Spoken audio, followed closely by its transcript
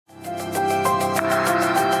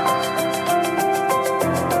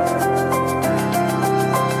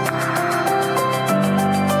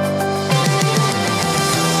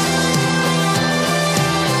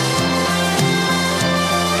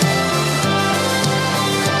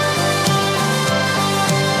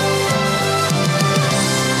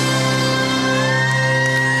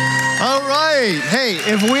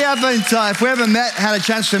if we haven't had a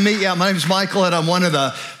chance to meet yet, my name is Michael, and I'm one of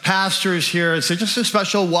the pastors here. So just a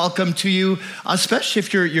special welcome to you, especially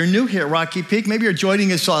if you're new here at Rocky Peak. Maybe you're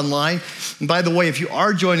joining us online. And by the way, if you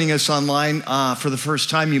are joining us online for the first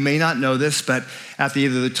time, you may not know this, but at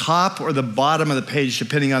either the top or the bottom of the page,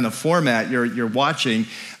 depending on the format you're watching,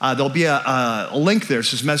 there'll be a link there. It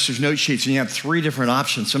says message note sheets, and you have 3 different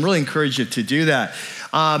options. So I'm really encourage you to do that.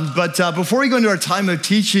 But before we go into our time of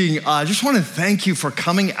teaching, I just want to thank you for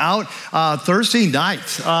coming out Thursday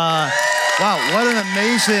night. Wow, what an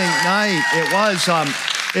amazing night it was.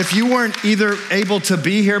 If you weren't either able to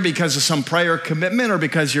be here because of some prior commitment or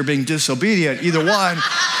because you're being disobedient, either one,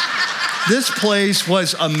 this place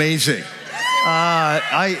was amazing.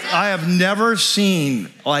 I have never seen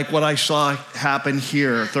like what I saw happen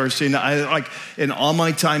here Thursday night. In all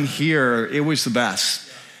my time here, it was the best.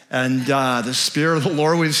 And the Spirit of the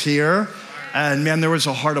Lord was here. And man, there was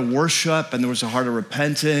a heart of worship and there was a heart of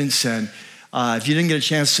repentance. And if you didn't get a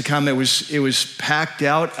chance to come, it was packed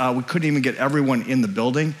out. We couldn't even get everyone in the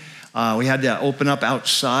building. We had to open up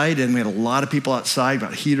outside, and we had a lot of people outside,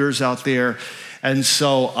 got heaters out there. And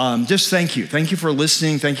so just thank you. Thank you for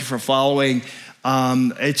listening. Thank you for following.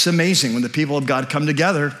 It's amazing when the people of God come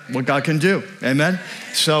together, what God can do. Amen?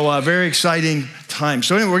 So very exciting time.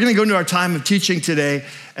 So anyway, we're going to go into our time of teaching today.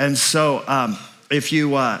 And so if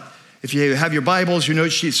you have your Bibles, your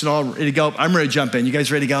note sheets, and all ready to go, I'm ready to jump in. You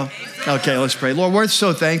guys ready to go? Okay, let's pray. Lord, we're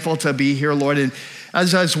so thankful to be here, Lord. And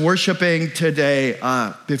as I was worshiping today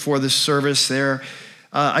before this service there,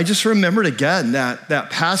 I just remembered again that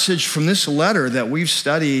passage from this letter that we've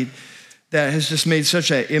studied that has just made such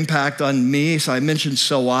an impact on me. So I mentioned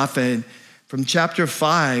so often from chapter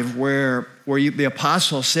 5 where the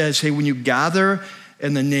apostle says, hey, when you gather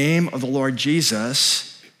in the name of the Lord Jesus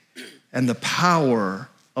and the power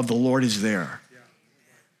of the Lord is there,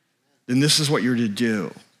 then this is what you're to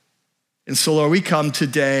do. And so, Lord, we come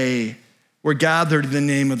today, we're gathered in the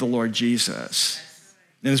name of the Lord Jesus.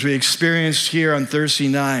 And as we experienced here on Thursday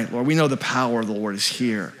night, Lord, we know the power of the Lord is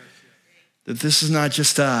here. That this is not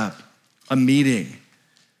just a meeting.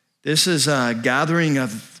 This is a gathering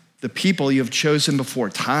of the people you have chosen before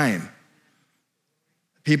time.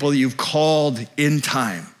 People that you've called in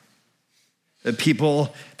time. The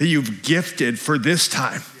people that you've gifted for this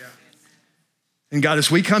time. And God,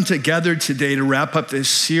 as we come together today to wrap up this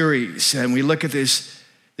series and we look at these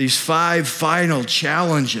 5 final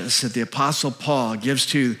challenges that the Apostle Paul gives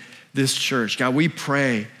to this church, God, we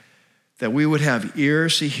pray that we would have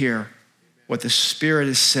ears to hear what the Spirit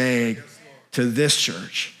is saying to this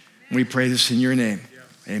church. We pray this in your name.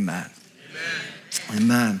 Amen.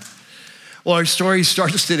 Amen. Well, our story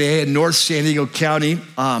starts today in North San Diego County.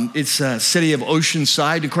 It's a city of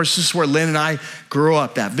Oceanside. Of course, this is where Lynn and I grew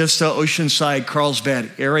up, that Vista, Oceanside,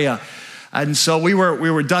 Carlsbad area. And so we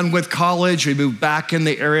were done with college. We moved back in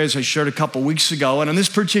the area, as I shared a couple weeks ago. And on this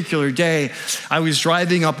particular day, I was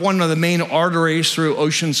driving up one of the main arteries through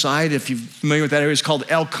Oceanside. If you're familiar with that area, it's called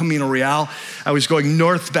El Camino Real. I was going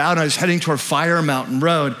northbound. I was heading toward Fire Mountain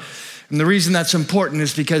Road. And the reason that's important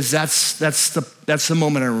is because that's the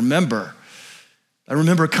moment I remember. I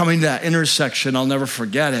remember coming to that intersection. I'll never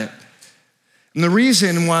forget it. And the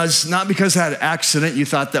reason was not because I had an accident. You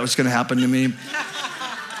thought that was going to happen to me.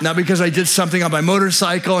 Not because I did something on my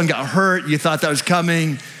motorcycle and got hurt. You thought that was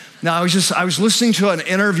coming. No, I was listening to an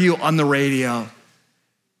interview on the radio.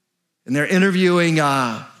 And they're interviewing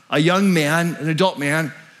a young man, an adult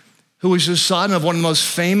man, who was the son of one of the most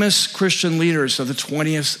famous Christian leaders of the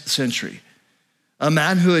 20th century. A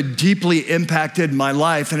man who had deeply impacted my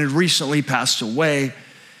life and had recently passed away.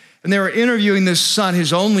 And they were interviewing this son,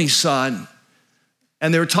 his only son,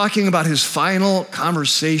 and they were talking about his final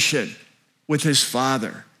conversation with his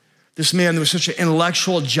father. This man was such an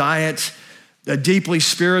intellectual giant, a deeply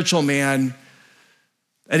spiritual man.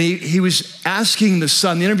 And he was asking the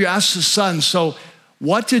son, the interview asked the son, so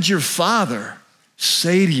what did your father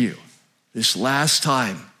say to you this last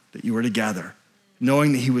time that you were together,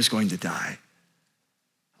 knowing that he was going to die?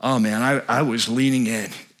 Oh man, I was leaning in.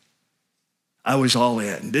 I was all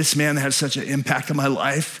in. This man had such an impact on my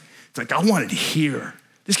life. It's like I wanted to hear.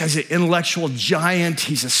 This guy's an intellectual giant.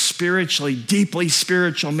 He's a deeply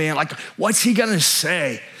spiritual man. Like, what's he gonna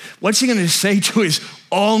say? What's he gonna say to his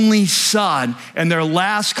only son in their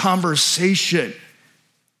last conversation?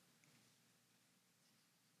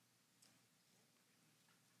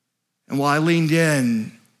 And while I leaned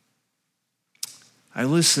in, I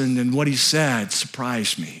listened, and what he said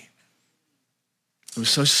surprised me. It was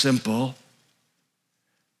so simple,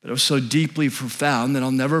 but it was so deeply profound that I'll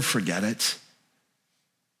never forget it.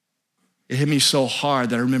 It hit me so hard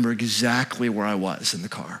that I remember exactly where I was in the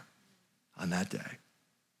car on that day.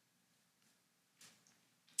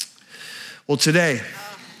 Well, today,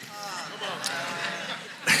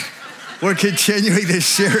 we're continuing this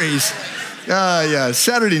series. Yeah,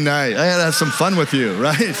 Saturday night. I had to have some fun with you,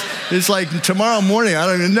 right? It's like tomorrow morning, I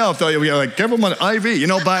don't even know if they'll be like, give them an IV,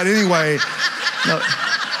 but anyway. No,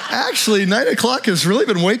 actually, 9 o'clock has really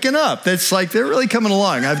been waking up. It's like they're really coming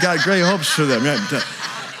along. I've got great hopes for them.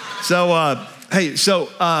 So,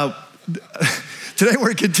 today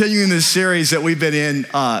we're continuing this series that we've been in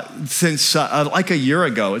since like a year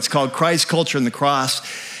ago. It's called Christ, Culture, and the Cross.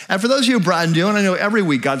 And for those of you who are brand new, and I know every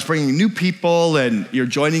week God's bringing new people and you're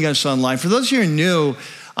joining us online. For those of you who are new,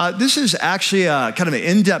 this is actually a kind of an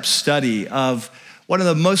in-depth study of one of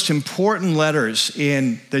the most important letters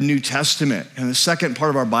in the New Testament and the second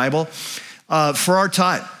part of our Bible for our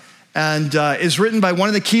time. And is written by one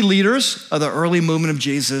of the key leaders of the early movement of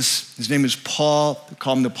Jesus. His name is Paul. They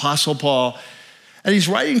call him the Apostle Paul. And he's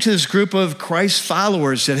writing to this group of Christ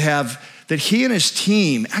followers that he and his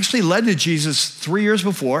team actually led to Jesus 3 years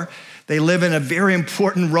before. They live in a very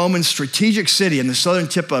important Roman strategic city in the southern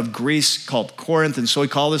tip of Greece called Corinth. And so we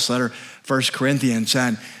call this letter 1 Corinthians.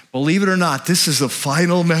 And believe it or not, this is the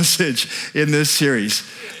final message in this series.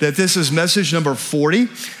 That this is message number 40.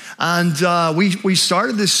 And we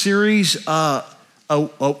started this series a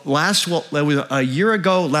year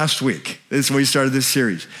ago last week. This is when we started this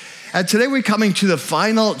series. And today we're coming to the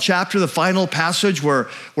final chapter, the final passage where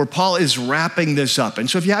Paul is wrapping this up. And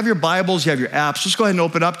so if you have your Bibles, you have your apps, just go ahead and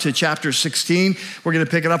open up to chapter 16. We're going to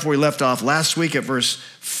pick it up where we left off last week at verse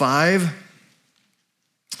 5.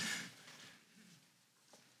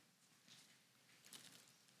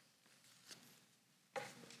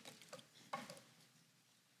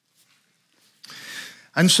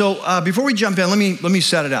 And so before we jump in, let me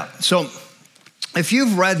set it up. So if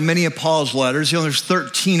you've read many of Paul's letters, there's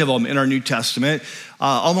 13 of them in our New Testament.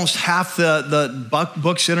 Almost half the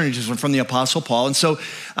books in are from the Apostle Paul. And so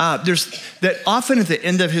there's that often at the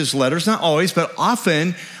end of his letters, not always, but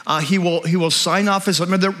often he will sign off his,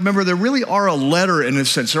 remember, they really are a letter in a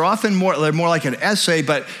sense. They're more like an essay,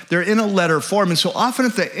 but they're in a letter form. And so often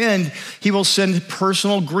at the end, he will send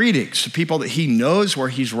personal greetings to people that he knows where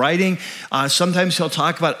he's writing. Sometimes he'll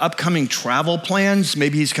talk about upcoming travel plans.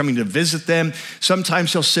 Maybe he's coming to visit them.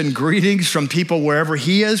 Sometimes he'll send greetings from people wherever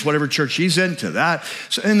he is, whatever church he's in, to that.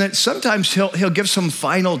 So, and then sometimes he'll give some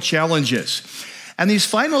final challenges. And these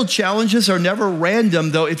final challenges are never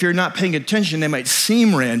random, though if you're not paying attention, they might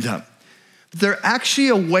seem random. But they're actually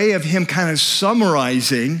a way of him kind of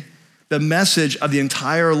summarizing the message of the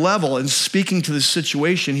entire level and speaking to the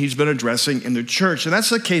situation he's been addressing in the church. And that's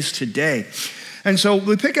the case today. And so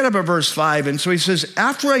we pick it up at verse 5. And so he says,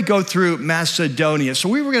 after I go through Macedonia. So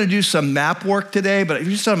we were going to do some map work today, but if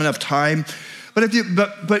you just don't have enough time.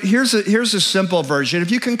 But here's a simple version. If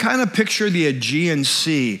you can kind of picture the Aegean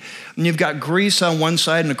Sea, and you've got Greece on one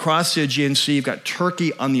side, and across the Aegean Sea, you've got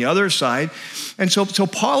Turkey on the other side. And so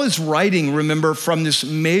Paul is writing, remember, from this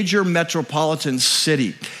major metropolitan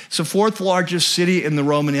city. It's the fourth largest city in the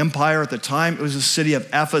Roman Empire at the time. It was the city of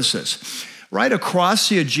Ephesus. Right across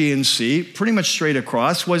the Aegean Sea, pretty much straight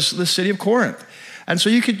across, was the city of Corinth. And so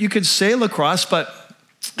you could sail across, but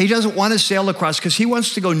he doesn't want to sail across because he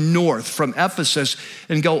wants to go north from Ephesus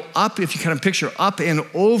and go up, if you kind of picture, up and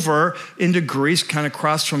over into Greece, kind of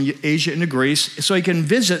cross from Asia into Greece, so he can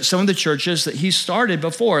visit some of the churches that he started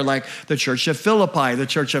before, like the church of Philippi, the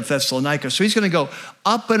church of Thessalonica. So he's going to go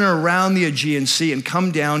up and around the Aegean Sea and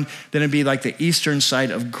come down, then it'd be like the eastern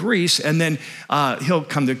side of Greece, and then he'll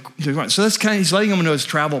come to Corinth. So that's kind of, he's letting him know his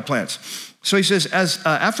travel plans. So he says,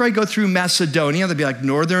 after I go through Macedonia, that'd be like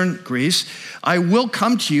northern Greece, I will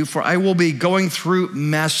come to you, for I will be going through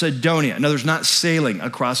Macedonia. In other words, not sailing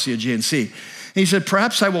across the Aegean Sea. And he said,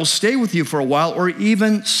 perhaps I will stay with you for a while or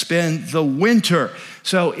even spend the winter.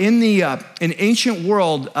 So in ancient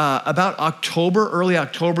world, about October, early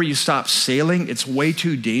October, you stop sailing. It's way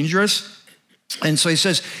too dangerous. And so he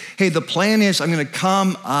says, hey, the plan is I'm going to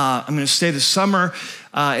come, I'm going to stay the summer,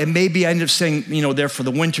 and maybe I end up staying, there for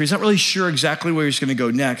the winter. He's not really sure exactly where he's going to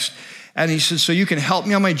go next. And he says, so you can help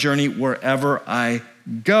me on my journey wherever I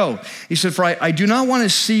go. He said, for I do not want to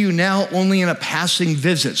see you now only in a passing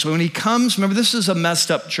visit. So when he comes, remember, this is a messed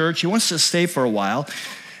up church. He wants to stay for a while.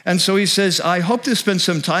 And so he says, I hope to spend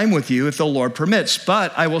some time with you if the Lord permits,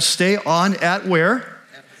 but I will stay on at where?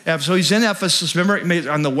 So he's in Ephesus,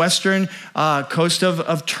 remember, on the western coast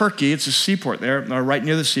of Turkey. It's a seaport there, right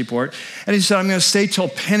near the seaport. And he said, I'm going to stay till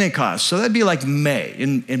Pentecost. So that'd be like May,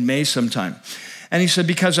 in May sometime. And he said,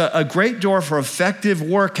 because a great door for effective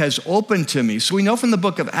work has opened to me. So we know from the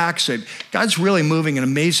book of Acts that God's really moving in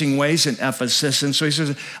amazing ways in Ephesus. And so he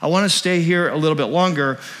says, I want to stay here a little bit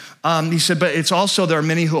longer. He said, but it's also, there are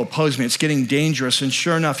many who oppose me. It's getting dangerous. And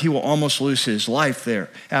sure enough, he will almost lose his life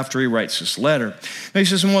there after he writes this letter. Now he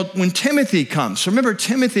says, well, when Timothy comes, so remember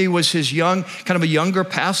Timothy was his kind of a younger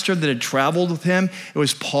pastor that had traveled with him. It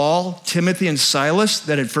was Paul, Timothy, and Silas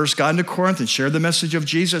that had first gone to Corinth and shared the message of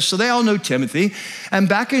Jesus. So they all know Timothy. And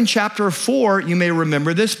back in chapter 4, you may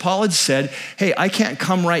remember this, Paul had said, hey, I can't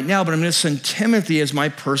come right now, but I'm going to send Timothy as my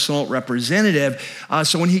personal representative.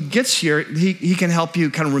 So when he gets here, he can help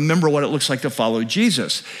you kind of remember what it looks like to follow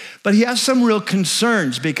Jesus. But he has some real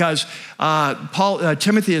concerns because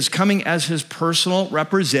Timothy is coming as his personal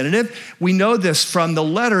representative. We know this from the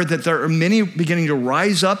letter that there are many beginning to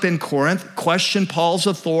rise up in Corinth, question Paul's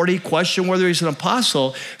authority, question whether he's an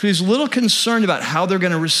apostle. So he's a little concerned about how they're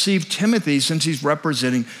going to receive Timothy since he's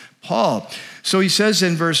representing Paul. So he says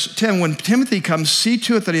in verse 10, when Timothy comes, see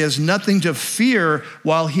to it that he has nothing to fear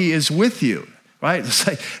while he is with you. Right?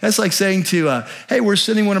 That's like saying to, hey, we're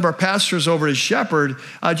sending one of our pastors over as shepherd.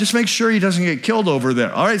 Just make sure he doesn't get killed over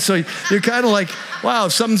there. All right, so you're kind of like, wow,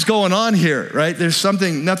 something's going on here, right? There's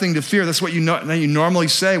nothing to fear. That's what you normally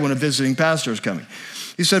say when a visiting pastor is coming.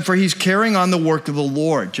 He said, for he's carrying on the work of the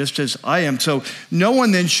Lord, just as I am. So no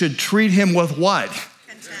one then should treat him with what?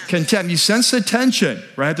 Contempt. You sense the tension,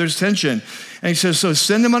 right? There's tension. And he says, so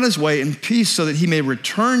send him on his way in peace so that he may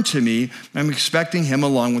return to me. I'm expecting him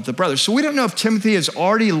along with the brothers. So we don't know if Timothy has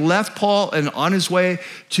already left Paul and on his way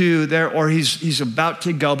to there, or he's about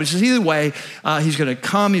to go. But he says either way, he's going to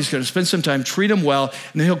come, he's going to spend some time, treat him well,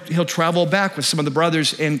 and then he'll travel back with some of the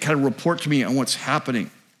brothers and kind of report to me on what's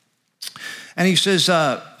happening. And he says,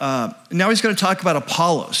 now he's going to talk about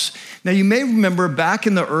Apollos. Now, you may remember back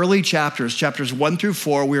in the early chapters 1 through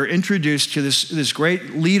 4, we were introduced to this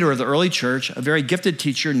great leader of the early church, a very gifted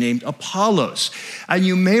teacher named Apollos. And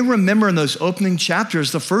you may remember in those opening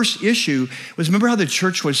chapters, the first issue was, remember how the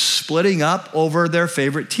church was splitting up over their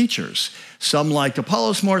favorite teachers. Some liked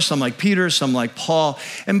Apollos more, some like Peter, some like Paul.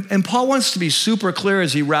 And Paul wants to be super clear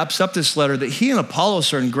as he wraps up this letter that he and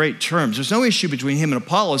Apollos are in great terms. There's no issue between him and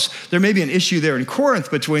Apollos. There may be an issue there in Corinth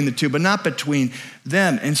between the two, but not between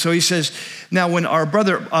them. And so he says, now when our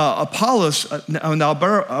brother Apollos,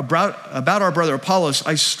 about our brother Apollos,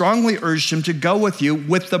 I strongly urged him to go with you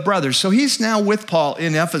with the brothers. So he's now with Paul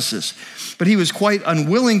in Ephesus, but he was quite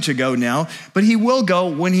unwilling to go now, but he will go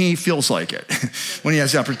when he feels like it, when he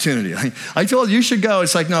has the opportunity. I told you should go.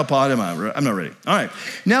 It's like, no, Paul, I'm not ready. All right.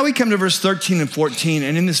 Now we come to verse 13 and 14.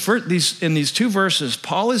 And in these two verses,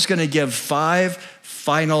 Paul is going to give 5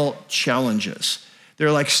 final challenges.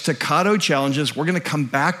 They're like staccato challenges. We're going to come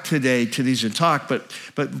back today to these and talk, but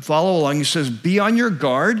follow along. He says, be on your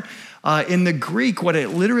guard. In the Greek, what it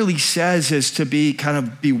literally says is to be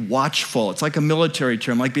watchful. It's like a military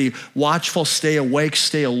term, like be watchful, stay awake,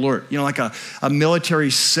 stay alert. Like a military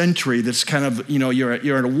sentry that's kind of, you're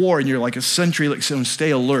at a war and you're like a sentry, like so stay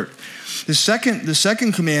alert. The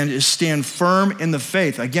second command is stand firm in the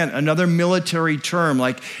faith. Again, another military term,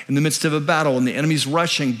 like in the midst of a battle when the enemy's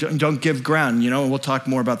rushing, don't give ground, and we'll talk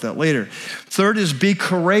more about that later. Third is be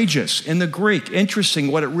courageous. In the Greek,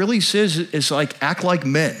 interesting, what it really says is like act like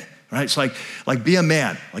men. Right? It's like be a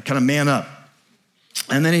man, like kind of man up.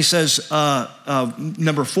 And then he says,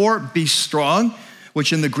 number 4, be strong,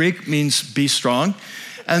 which in the Greek means be strong.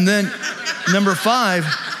 And then number 5,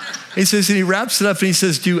 he says, and he wraps it up and he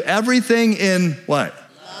says, do everything in what?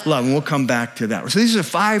 Love. And we'll come back to that. So these are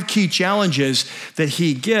 5 key challenges that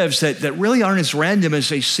he gives that really aren't as random as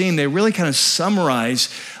they seem. They really kind of summarize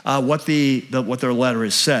what their letter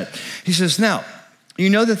has said. He says, now, you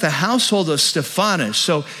know that the household of Stephanas,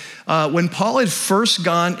 so when Paul had first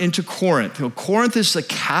gone into Corinth, Corinth is the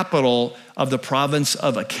capital of the province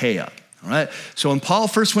of Achaia. All right? So when Paul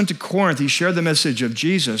first went to Corinth, he shared the message of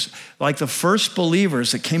Jesus. Like the first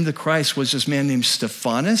believers that came to Christ was this man named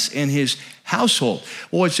Stephanas and his household.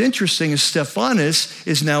 Well, what's interesting is Stephanas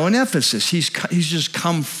is now in Ephesus. He's just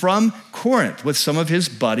come from Corinth with some of his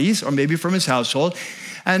buddies or maybe from his household.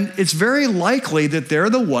 And it's very likely that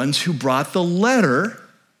they're the ones who brought the letter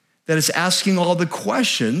that is asking all the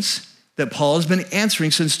questions that Paul has been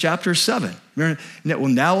answering since chapter 7.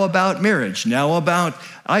 Now about marriage, now about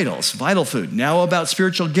idols, vital food, now about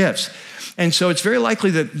spiritual gifts. And so it's very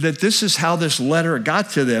likely that this is how this letter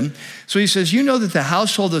got to them. So he says, you know that the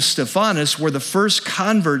household of Stephanas were the first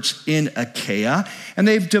converts in Achaia, and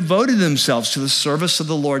they've devoted themselves to the service of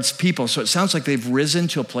the Lord's people. So it sounds like they've risen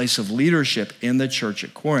to a place of leadership in the church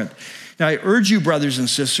at Corinth. Now I urge you, brothers and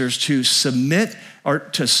sisters, to submit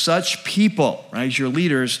to such people, right, as your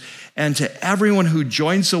leaders, and to everyone who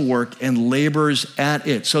joins the work and labors at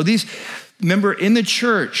it. So remember, in the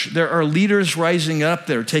church, there are leaders rising up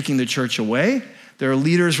that are taking the church away. There are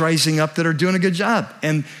leaders rising up that are doing a good job.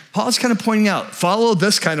 And Paul's kind of pointing out, follow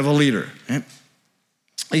this kind of a leader. Right?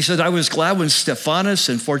 He said, I was glad when Stephanas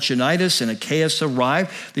and Fortunatus and Achaeus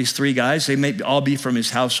arrived. These three guys, they may all be from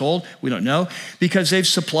his household. We don't know. Because they've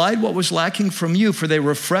supplied what was lacking from you, for they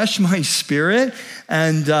refreshed my spirit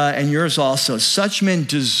and yours also. Such men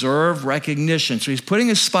deserve recognition. So he's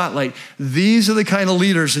putting a spotlight. These are the kind of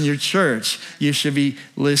leaders in your church you should be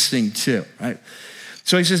listening to, right?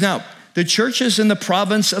 So he says, now, the church is in the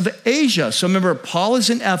province of Asia. So remember, Paul is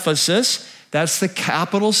in Ephesus. That's the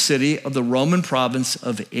capital city of the Roman province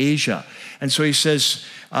of Asia. And so he says,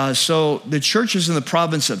 so the churches in the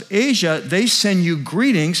province of Asia, they send you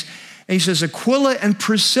greetings. And he says, Aquila and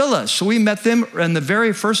Priscilla. So we met them in the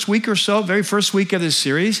very first week or so, very first week of this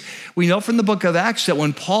series. We know from the book of Acts that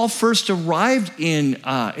when Paul first arrived in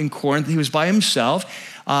Corinth, he was by himself.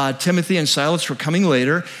 Timothy and Silas were coming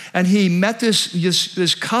later, and he met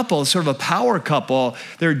this couple, sort of a power couple.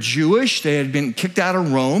 They're Jewish. They had been kicked out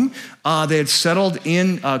of Rome. They had settled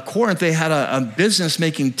in Corinth. They had a business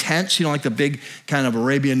making tents, like the big kind of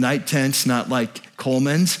Arabian Night tents, not like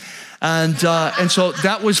Coleman's. And so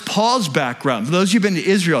that was Paul's background. For those of you who've been to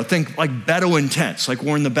Israel, think like Bedouin tents, like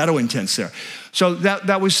we're in the Bedouin tents there. So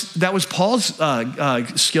that was Paul's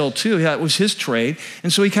skill too. That was his trade.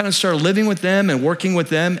 And so he kind of started living with them and working with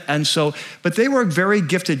them. And so, but they were very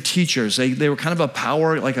gifted teachers. They were kind of a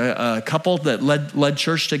power, like a couple that led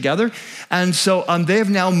church together. And so they have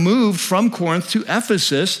now moved from Corinth to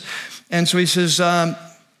Ephesus. And so he says,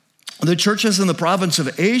 the churches in the province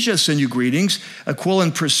of Asia send you greetings. Aquila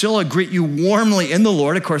and Priscilla greet you warmly in the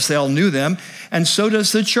Lord. Of course, they all knew them. And so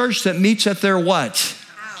does the church that meets at their what?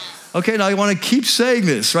 Okay, now I want to keep saying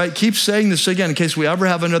this, right? Keep saying this again in case we ever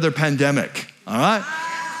have another pandemic, all right?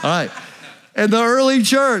 All right. In the early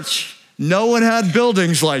church, no one had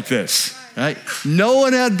buildings like this, right? No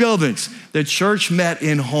one had buildings. The church met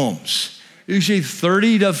in homes, usually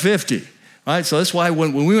 30 to 50, right? So that's why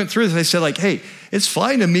when we went through this, I said like, hey, it's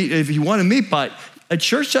fine to meet if you want to meet, but a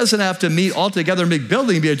church doesn't have to meet all together in a big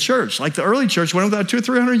building to be a church. Like the early church went without 200 or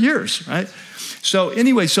 300 years, right? So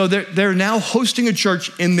anyway, so they're now hosting a church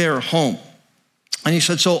in their home. And he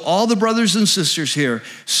said, so all the brothers and sisters here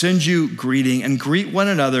send you greeting and greet one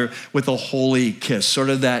another with a holy kiss. Sort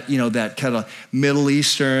of that, that kind of Middle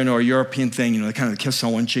Eastern or European thing, the kind of kiss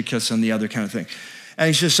on one cheek, kiss on the other kind of thing. And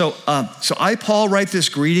he says, so I, Paul, write this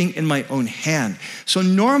greeting in my own hand. So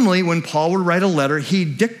normally when Paul would write a letter, he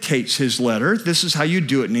dictates his letter. This is how you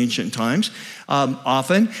do it in ancient times,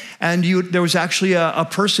 often. And there was actually a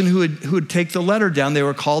person who would take the letter down. They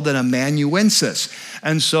were called an amanuensis.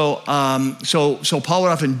 And so Paul would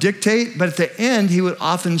often dictate, but at the end, he would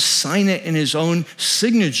often sign it in his own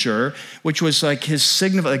signature, which was like his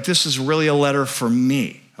signature, like this is really a letter for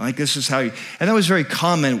me. Like this is how and that was very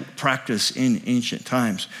common practice in ancient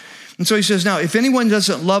times. And so he says, now, if anyone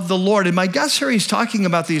doesn't love the Lord, and my guess here he's talking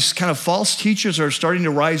about these kind of false teachers that are starting to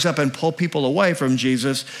rise up and pull people away from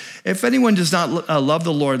Jesus. If anyone does not love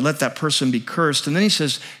the Lord, let that person be cursed. And then he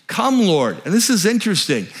says, come, Lord. And this is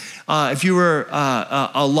interesting. If you were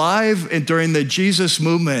alive during the Jesus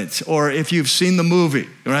movement, or if you've seen the movie,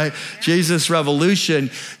 right? Jesus Revolution,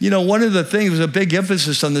 one of the things was a big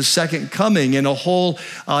emphasis on the second coming and a whole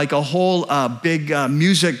big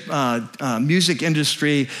music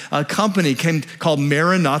industry company called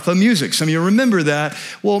Maranatha Music. Some of you remember that.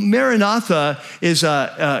 Well, Maranatha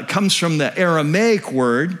comes from the Aramaic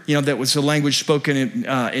word, that was the language spoken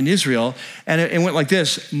in Israel, and it went like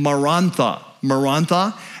this, Marantha.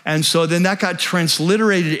 And so then that got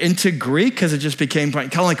transliterated into Greek because it just became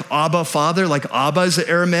kind of like Abba, Father, like Abba is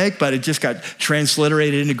Aramaic, but it just got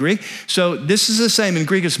transliterated into Greek. So this is the same in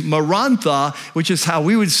Greek as Marantha, which is how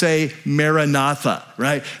we would say Maranatha,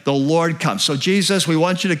 right? The Lord comes. So Jesus, we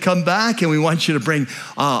want you to come back and we want you to bring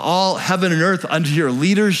all heaven and earth under your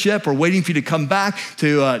leadership. We're waiting for you to come back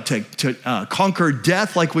to conquer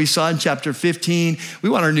death like we saw in chapter 15. We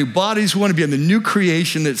want our new bodies. We want to be in the new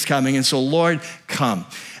creation that's coming. And so Lord, come.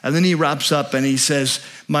 And then he wraps up and he says,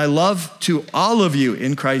 my love to all of you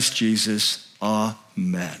in Christ Jesus,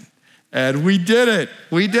 amen. And we did it.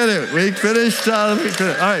 We finished. All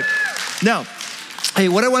right. Now, hey,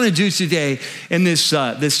 what I want to do today in this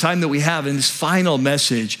time that we have in this final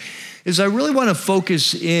message is I really want to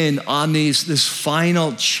focus in on this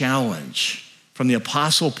final challenge from the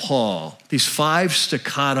Apostle Paul, these five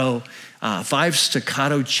staccato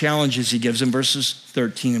challenges he gives in verses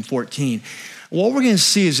 13 and 14. What we're going to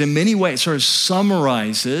see is in many ways sort of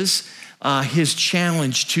summarizes his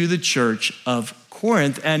challenge to the church of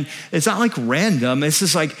Corinth. And it's not like random. It's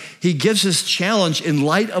just like he gives this challenge in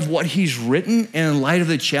light of what he's written and in light of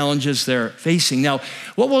the challenges they're facing. Now,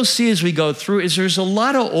 what we'll see as we go through is there's a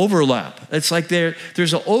lot of overlap. It's like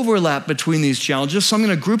there's an overlap between these challenges. So I'm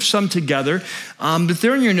going to group some together. But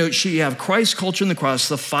there in your note sheet, you have Christ, culture, and the cross,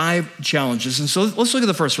 the 5 challenges. And so let's look at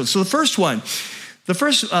the first one. So the first one, the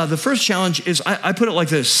first challenge is, I put it like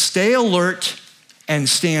this: stay alert and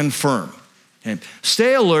stand firm. Okay?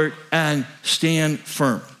 Stay alert and stand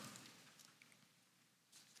firm.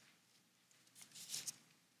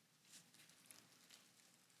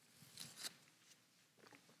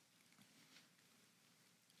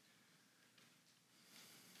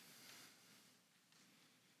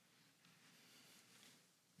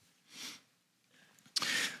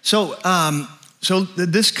 So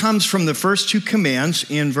this comes from the first 2 commands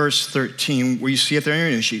in verse 13, where you see it there in your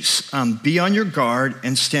news sheets. Be on your guard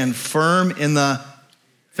and stand firm in the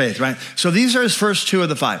faith, right? So these are his first 2 of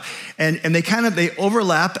the 5. And they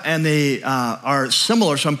overlap and they are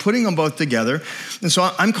similar. So I'm putting them both together. And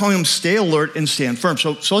so I'm calling them stay alert and stand firm.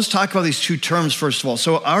 So let's talk about these 2 terms first of all.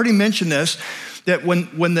 So I already mentioned this, that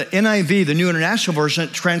when the NIV, the New International Version,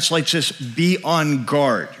 translates this, be on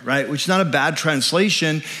guard, right? Which is not a bad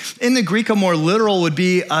translation. In the Greek, a more literal would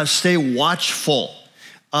be stay watchful,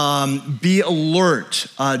 be alert,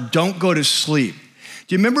 don't go to sleep.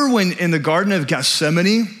 Do you remember when in the Garden of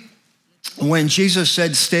Gethsemane, when Jesus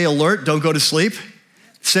said, stay alert, don't go to sleep?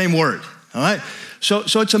 Same word, all right? So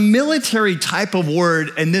it's a military type of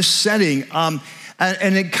word in this setting.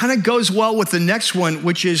 And it kind of goes well with the next one,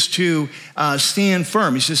 which is to stand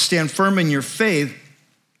firm. He says, stand firm in your faith.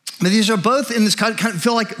 But these are both in this kind of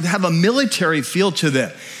feel like they have a military feel to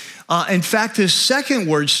them. In fact, this second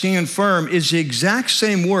word, stand firm, is the exact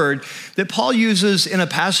same word that Paul uses in a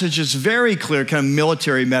passage that's very clear, kind of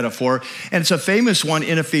military metaphor. And it's a famous one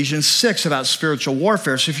in Ephesians 6 about spiritual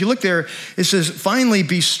warfare. So if you look there, it says, finally,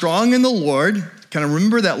 be strong in the Lord. Kind of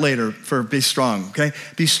remember that later for be strong, okay?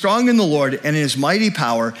 Be strong in the Lord and in his mighty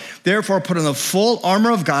power. Therefore, put on the full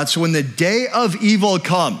armor of God, so when the day of evil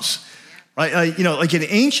comes, right? Like in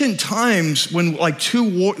ancient times, when like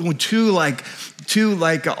two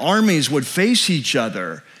armies would face each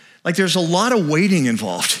other, like there's a lot of waiting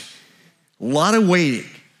involved, a lot of waiting.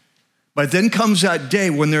 But then comes that day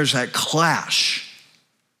when there's that clash.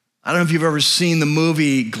 I don't know if you've ever seen the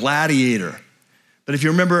movie Gladiator. But if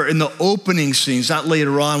you remember in the opening scenes, not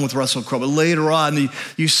later on with Russell Crowe, but later on,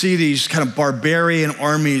 you see these kind of barbarian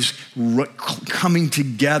armies coming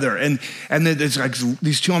together. And then there's like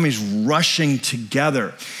these 2 armies rushing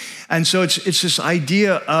together. And so it's this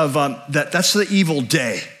idea of that's the evil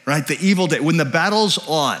day, right? The evil day, when the battle's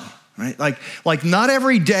on, right? Like not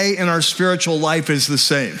every day in our spiritual life is the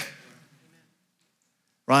same,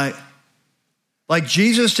 right? Like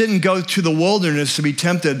Jesus didn't go to the wilderness to be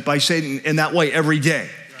tempted by Satan in that way every day.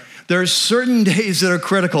 There are certain days that are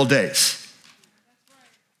critical days.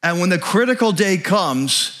 And when the critical day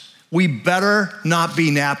comes, we better not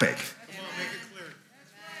be napping.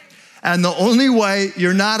 And the only way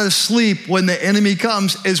you're not asleep when the enemy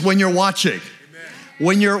comes is when you're watching,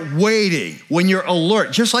 when you're waiting, when you're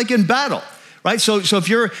alert, just like in battle. Right, so if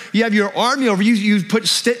you have your army over you put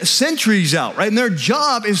sentries out, right? And their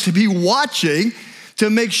job is to be watching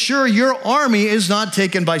to make sure your army is not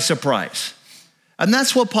taken by surprise. And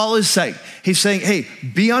that's what Paul is saying. He's saying, hey,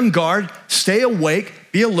 be on guard, stay awake,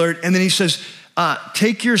 be alert. And then he says,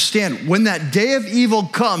 take your stand. When that day of evil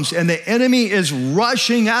comes and the enemy is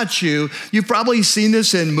rushing at you, you've probably seen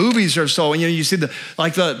this in movies or so. And you see the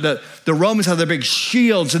Romans have their big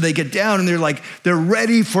shields and they get down and they're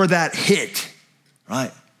ready for that hit.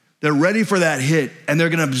 Right? They're ready for that hit, and they're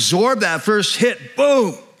going to absorb that first hit,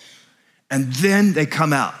 boom, and then they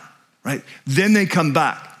come out, right? Then they come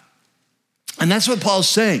back. And that's what Paul's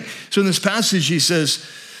saying. So in this passage, he says,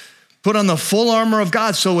 put on the full armor of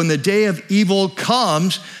God, so when the day of evil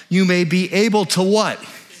comes, you may be able to what?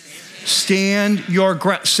 Stand your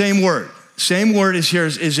ground. Same word is here,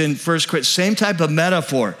 is in 1 Corinthians, same type of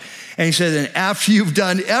metaphor. And he says, and after you've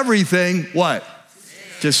done everything, what?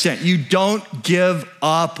 To stand. You don't give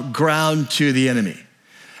up ground to the enemy.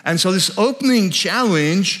 And so this opening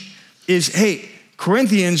challenge is, hey,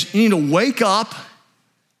 Corinthians, you need to wake up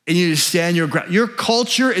and you need to stand your ground. Your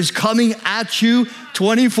culture is coming at you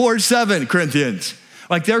 24/7, Corinthians.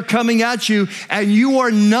 Like they're coming at you and you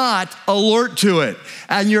are not alert to it.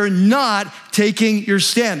 And you're not taking your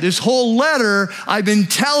stand. This whole letter, I've been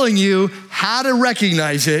telling you how to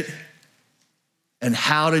recognize it and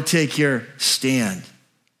how to take your stand.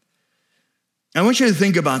 I want you to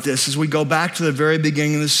think about this as we go back to the very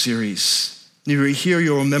beginning of the series. If you're here,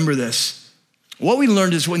 you'll remember this. What we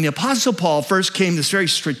learned is when the Apostle Paul first came, this very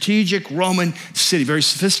strategic Roman city, very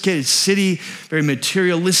sophisticated city, very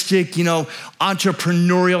materialistic,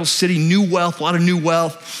 entrepreneurial city, new wealth, a lot of new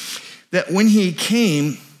wealth, that when he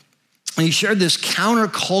came and he shared this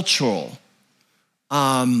countercultural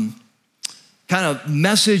kind of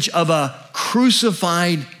message of a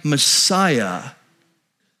crucified Messiah,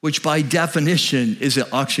 which by definition is an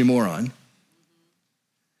oxymoron,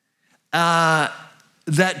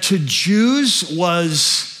 that to Jews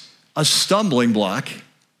was a stumbling block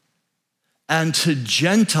and to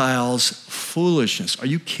Gentiles, foolishness. Are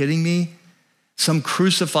you kidding me? Some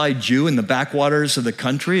crucified Jew in the backwaters of the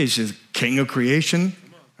country is the king of creation,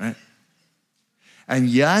 right? And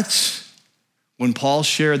yet, when Paul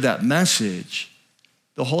shared that message,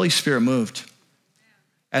 the Holy Spirit moved.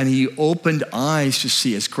 And he opened eyes to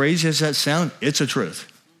see, as crazy as that sounds, it's a truth.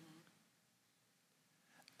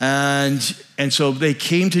 And so they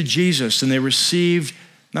came to Jesus and they received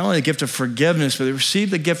not only the gift of forgiveness, but they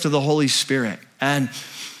received the gift of the Holy Spirit. And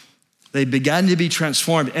they began to be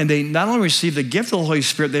transformed. And they not only received the gift of the Holy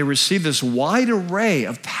Spirit, they received this wide array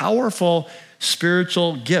of powerful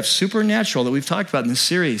spiritual gifts, supernatural, that we've talked about in this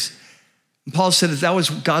series. And Paul said that was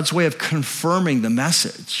God's way of confirming the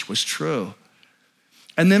message was true.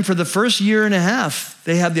 And then for the first year and a half,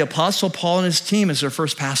 they had the Apostle Paul and his team as their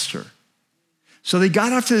first pastor. So they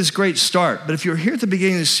got off to this great start. But if you're here at the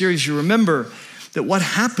beginning of the series, you remember that what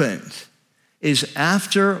happened is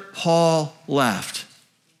after Paul left,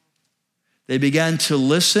 they began to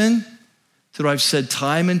listen to what I've said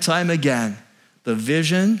time and time again, the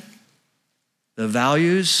vision, the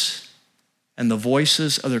values, and the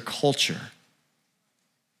voices of their culture,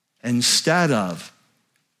 instead of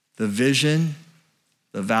the vision,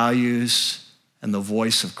 the values, and the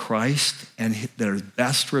voice of Christ, and that are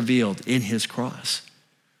best revealed in his cross.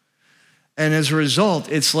 And as a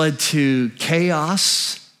result, it's led to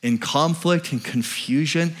chaos and conflict and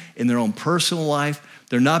confusion in their own personal life.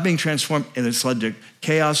 They're not being transformed, and it's led to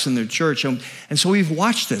chaos in their church. And so we've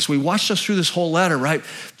watched this. We watched us through this whole letter, right?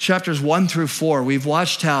 Chapters 1 through 4. We've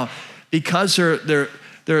watched how, because they're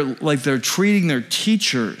treating their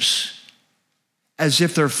teachers as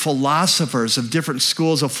if they're philosophers of different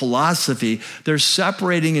schools of philosophy, they're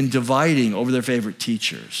separating and dividing over their favorite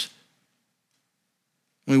teachers.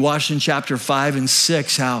 We watched in chapter 5 and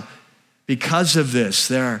 6 how, because of this,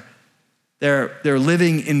 they're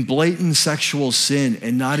living in blatant sexual sin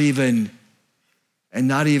and not even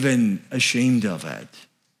ashamed of it.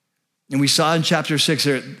 And we saw in chapter 6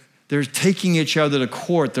 they're taking each other to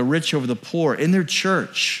court, the rich over the poor, in their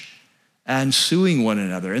church, and suing one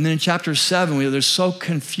another. And then in chapter 7, they're so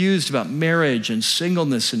confused about marriage and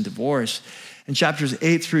singleness and divorce. In chapters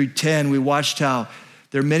 8 through 10, we watched how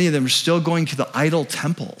many of them are still going to the idol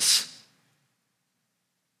temples.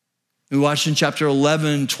 We watched in chapter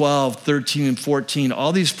 11, 12, 13, and 14,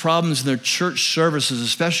 all these problems in their church services,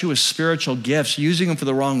 especially with spiritual gifts, using them for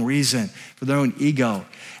the wrong reason, for their own ego.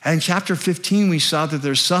 And in chapter 15, we saw that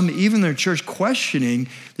there's some, even in their church, questioning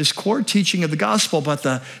this core teaching of the gospel about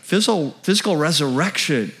the physical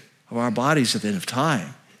resurrection of our bodies at the end of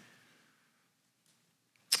time.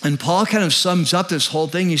 And Paul kind of sums up this whole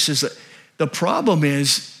thing. He says that the problem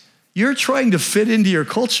is you're trying to fit into your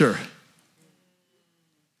culture.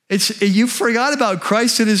 You forgot about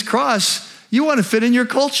Christ and his cross. You want to fit in your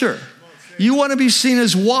culture. You want to be seen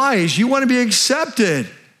as wise. You want to be accepted.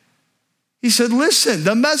 He said, listen,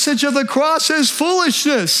 the message of the cross is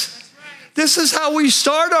foolishness. This is how we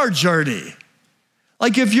start our journey.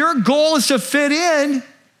 Like if your goal is to fit in,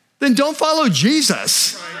 then don't follow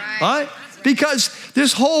Jesus, right? Because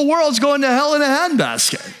this whole world's going to hell in a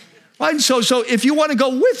handbasket, right? So if you want to go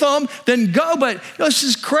with them, then go, but this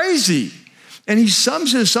is crazy. And he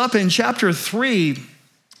sums this up in chapter 3,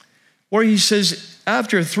 where he says,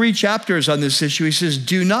 after 3 chapters on this issue, he says,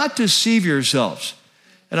 do not deceive yourselves.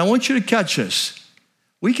 And I want you to catch this.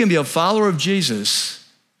 We can be a follower of Jesus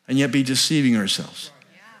and yet be deceiving ourselves.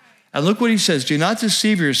 And look what he says, do not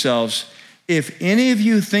deceive yourselves. If any of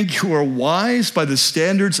you think you are wise by the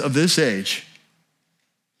standards of this age,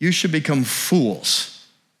 you should become fools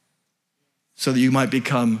so that you might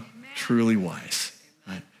become truly wise.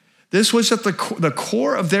 This was at the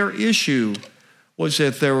core of their issue, was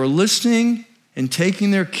that they were listening and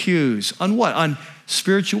taking their cues on what? On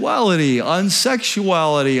spirituality, on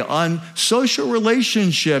sexuality, on social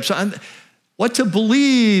relationships, on what to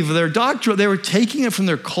believe, their doctrine. They were taking it from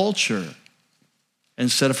their culture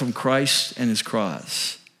instead of from Christ and his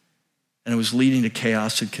cross. And it was leading to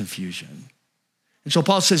chaos and confusion. And so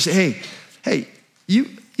Paul says, hey, you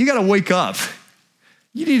got to wake up.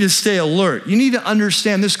 You need to stay alert. You need to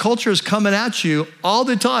understand this culture is coming at you all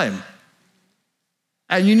the time.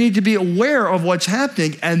 And you need to be aware of what's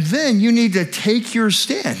happening. And then you need to take your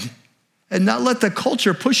stand and not let the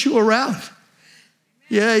culture push you around.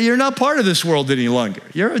 Yeah, you're not part of this world any longer.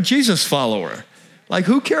 You're a Jesus follower. Like,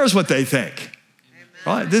 who cares what they think?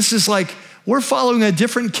 Right? This is like, we're following a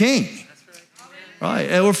different king. Right?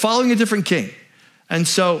 And we're following a different king. And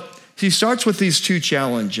so he starts with these two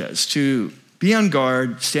challenges: to be on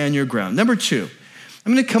guard, stand your ground. Number two,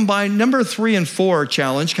 I'm going to combine number 3 and 4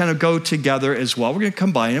 challenge, kind of go together as well. We're going to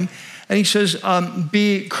combine them. And he says,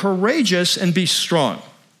 be courageous and be strong.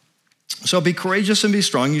 So be courageous and be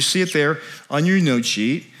strong. You see it there on your note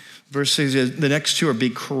sheet. Verses, the next two are be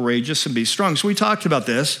courageous and be strong. So we talked about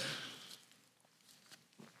this.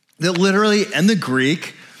 That literally in the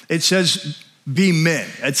Greek, it says be men.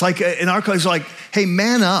 It's like, in our case, like, hey,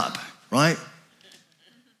 man up, right?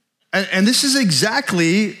 And this is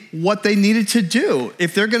exactly what they needed to do.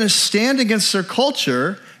 If they're going to stand against their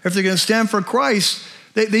culture, if they're going to stand for Christ,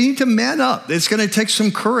 they need to man up. It's going to take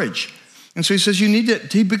some courage. And so he says, you need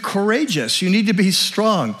to be courageous. You need to be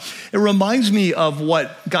strong. It reminds me of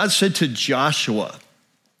what God said to Joshua.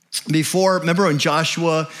 Remember when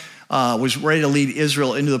Joshua was ready to lead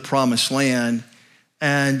Israel into the promised land?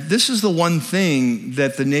 And this is the one thing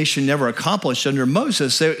that the nation never accomplished under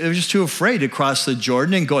Moses. They were just too afraid to cross the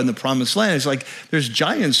Jordan and go in the promised land. It's like, there's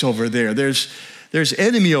giants over there. There's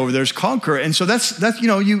enemy over there. There's conqueror. And so that's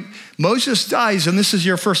Moses dies, and this is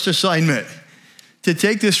your first assignment, to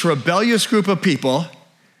take this rebellious group of people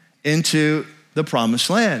into the promised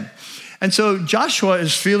land. And so Joshua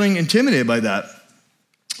is feeling intimidated by that.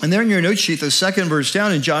 And there in your note sheet, the second verse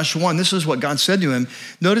down in Joshua 1, this is what God said to him.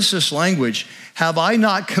 Notice this language: have I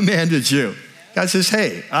not commanded you? God says,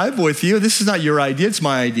 hey, I'm with you. This is not your idea, it's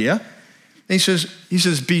my idea. And he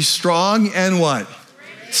says, be strong and what?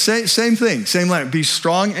 Same thing, same line. Be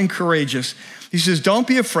strong and courageous. He says, don't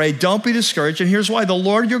be afraid, don't be discouraged. And here's why: the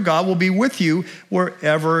Lord your God will be with you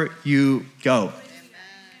wherever you go. Amen.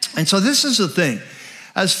 And so this is the thing.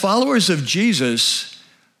 As followers of Jesus,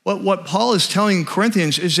 what Paul is telling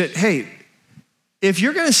Corinthians is that, hey, if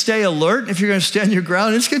you're going to stay alert, if you're going to stand your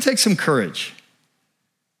ground, it's going to take some courage.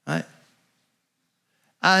 Right?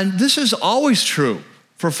 And this is always true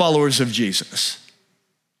for followers of Jesus.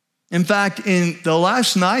 In fact, in the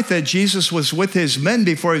last night that Jesus was with his men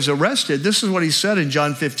before he was arrested, this is what he said in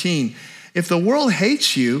John 15. If the world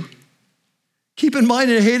hates you, keep in mind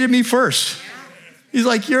it hated me first. He's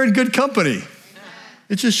like, you're in good company.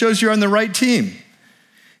 It just shows you're on the right team.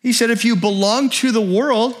 He said, if you belong to the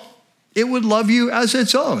world, it would love you as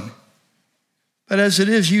its own. But as it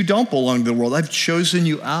is, you don't belong to the world. I've chosen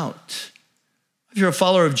you out. If you're a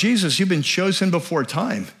follower of Jesus, you've been chosen before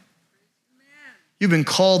time. You've been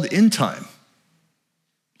called in time.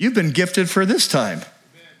 You've been gifted for this time.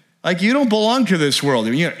 Like, you don't belong to this world.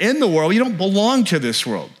 When you're in the world, you don't belong to this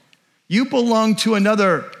world. You belong to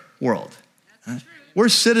another world. We're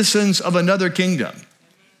citizens of another kingdom.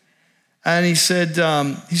 And he says,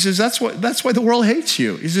 that's why the world hates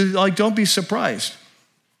you. He said, like, don't be surprised.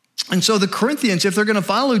 And so the Corinthians, if they're going to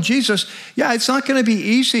follow Jesus, yeah, it's not going to be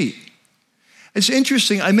easy. It's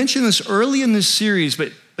interesting. I mentioned this early in this series,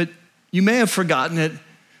 but you may have forgotten it.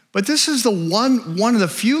 But this is the one of the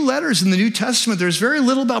few letters in the New Testament. There's very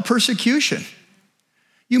little about persecution.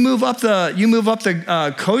 You move up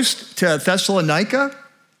the coast to Thessalonica,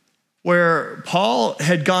 where Paul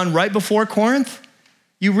had gone right before Corinth.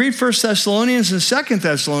 You read 1 Thessalonians and 2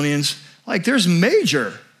 Thessalonians, like, there's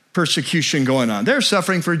major persecution going on. They're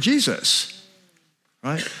suffering for Jesus,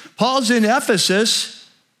 right? Paul's in Ephesus.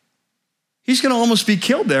 He's going to almost be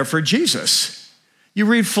killed there for Jesus. You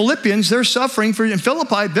read Philippians, in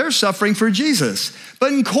Philippi, they're suffering for Jesus.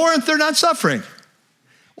 But in Corinth, they're not suffering.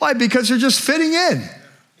 Why? Because they're just fitting in.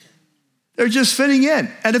 They're just fitting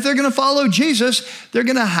in. And if they're going to follow Jesus, they're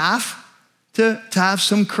going to have to have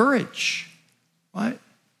some courage, right?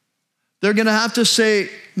 They're going to have to say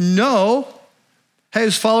no. Hey,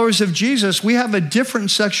 as followers of Jesus, we have a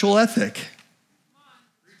different sexual ethic.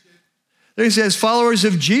 They say, as followers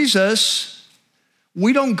of Jesus,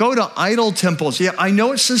 we don't go to idol temples. Yeah, I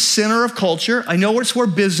know it's the center of culture. I know it's where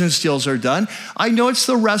business deals are done. I know it's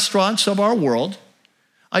the restaurants of our world.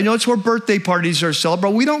 I know it's where birthday parties are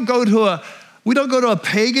celebrated. We don't go to a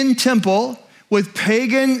pagan temple with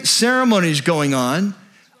pagan ceremonies going on.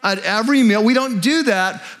 At every meal, we don't do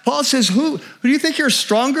that. Paul says, who do you think you're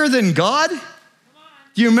stronger than God?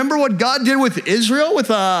 Do you remember what God did with Israel with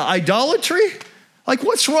idolatry? Like,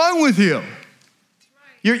 what's wrong with you?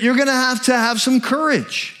 You're going to have some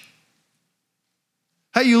courage.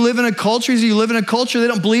 Hey, you live in a culture, they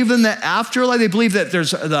don't believe in the afterlife. They believe that there's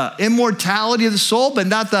the immortality of the soul, but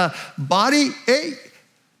not the body. Hey,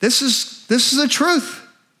 this is the truth.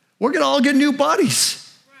 we're going to all get new bodies.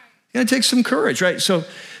 It's going to take some courage, right? So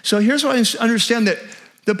here's what I understand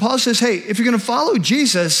that Paul says, hey, if you're going to follow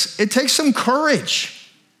Jesus, it takes some courage,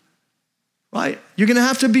 right? You're going to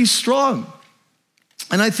have to be strong.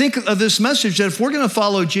 And I think of this message that if we're going to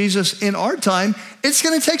follow Jesus in our time, it's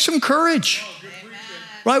going to take some courage,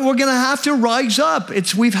 right? We're going to have to rise up.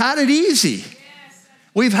 We've had it easy.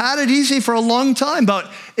 We've had it easy for a long time,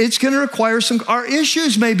 but it's going to require our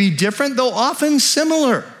issues may be different, though often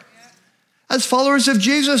similar. As followers of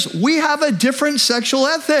Jesus, we have a different sexual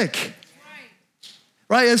ethic.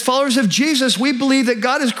 Right? As followers of Jesus, we believe that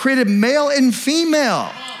God has created male and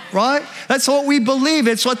female, right? That's what we believe.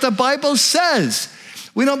 It's what the Bible says.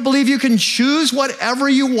 We don't believe you can choose whatever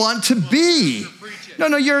you want to be.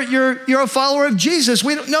 No, you're a follower of Jesus.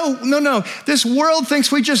 No. This world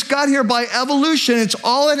thinks we just got here by evolution. It's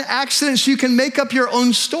all an accident, so you can make up your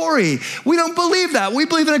own story. We don't believe that. We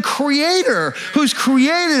believe in a creator who's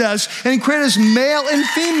created us and created us male and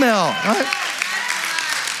female, right?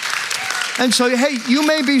 And so, hey, you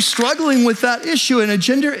may be struggling with that issue and a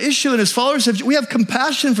gender issue, and as followers of, we have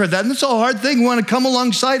compassion for that. And it's a hard thing. We want to come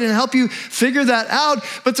alongside and help you figure that out.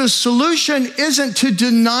 But the solution isn't to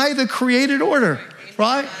deny the created order,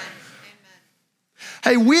 right?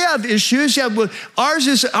 Hey, we have issues. Yeah, ours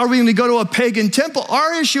is, are we going to go to a pagan temple?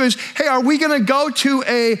 Our issue is, hey, are we going to go to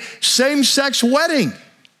a same-sex wedding?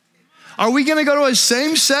 Are we going to go to a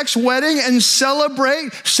same-sex wedding and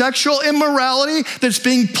celebrate sexual immorality that's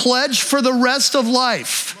being pledged for the rest of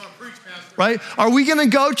life? Right? Are we going to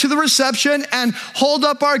go to the reception and hold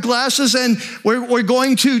up our glasses and we're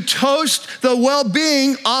going to toast the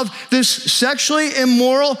well-being of this sexually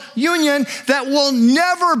immoral union that will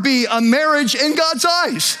never be a marriage in God's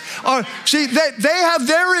eyes? See, they have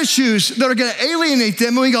their issues that are going to alienate them,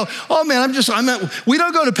 and we go, oh man, we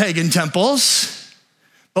don't go to pagan temples.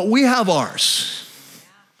 But we have ours.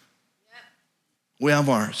 We have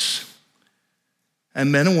ours. And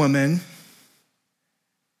men and women,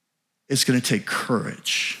 it's going to take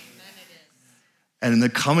courage. And in the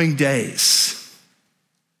coming days,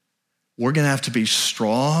 we're going to have to be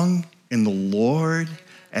strong in the Lord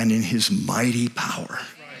and in his mighty power.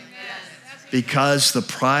 Because the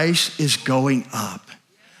price is going up.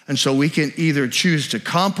 And so we can either choose to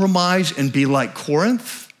compromise and be like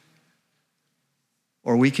Corinth,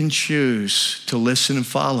 or we can choose to listen and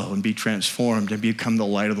follow and be transformed and become the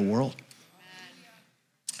light of the world.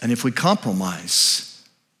 And if we compromise,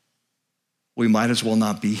 we might as well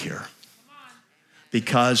not be here.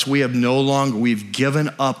 Because we've given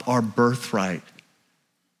up our birthright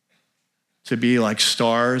to be like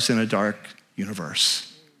stars in a dark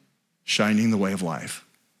universe, shining the way of life.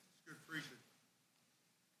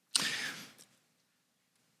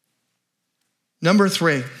 Number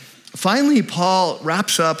 3. Finally, Paul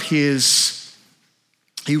wraps up his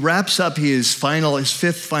fifth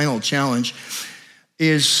final challenge,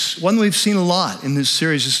 is one we've seen a lot in this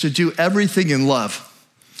series, is to do everything in love.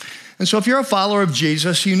 And so if you're a follower of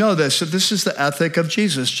Jesus, you know this. So this is the ethic of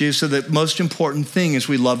Jesus. Jesus said the most important thing is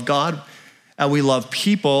we love God and we love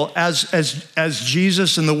people as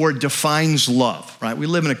Jesus and the word defines love, right? We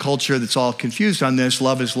live in a culture that's all confused on this.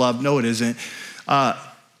 Love is love. No, it isn't.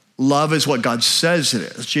 Love is what God says it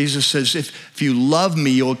is. Jesus says, if you love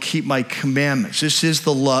me, you'll keep my commandments. This is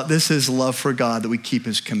love for God, that we keep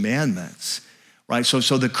his commandments, right? So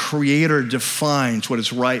the Creator defines what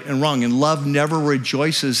is right and wrong, and love never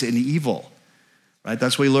rejoices in evil, right?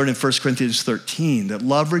 That's what we learn in 1 Corinthians 13, that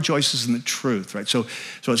love rejoices in the truth, right? So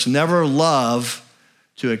it's never love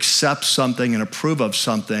to accept something and approve of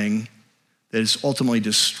something that is ultimately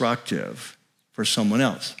destructive for someone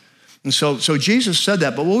else. And so Jesus said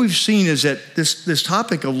that, but what we've seen is that this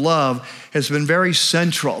topic of love has been very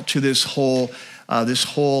central to this whole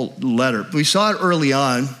letter. We saw it early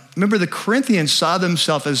on. Remember, the Corinthians saw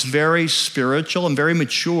themselves as very spiritual and very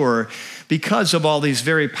mature because of all these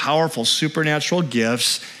very powerful supernatural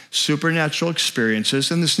gifts, supernatural experiences,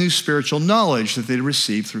 and this new spiritual knowledge that they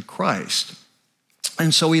received through Christ.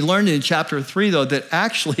 And so we learned in chapter 3, though, that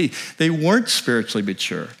actually they weren't spiritually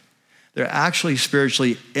mature. They're actually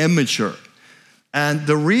spiritually immature. And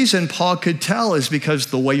the reason Paul could tell is because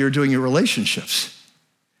the way you're doing your relationships.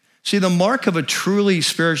 See, the mark of a truly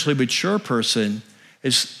spiritually mature person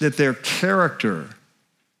is that their character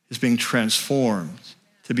is being transformed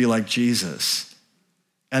to be like Jesus.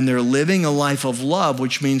 And they're living a life of love,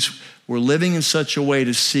 which means we're living in such a way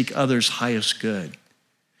to seek others' highest good.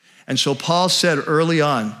 And so Paul said early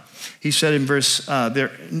on, he said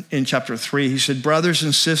in chapter 3, he said, brothers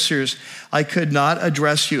and sisters, I could not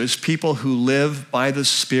address you as people who live by the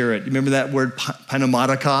Spirit. Remember that word,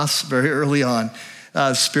 pneumatikos, very early on.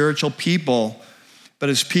 Spiritual people. but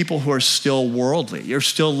as people who are still worldly. You're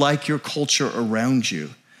still like your culture around you.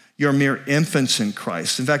 You're mere infants in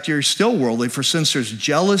Christ. In fact, you're still worldly, for since there's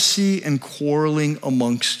jealousy and quarreling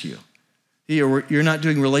amongst you. You're not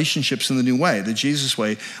doing relationships in the new way, the Jesus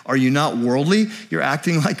way. Are you not worldly? You're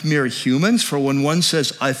acting like mere humans. For when one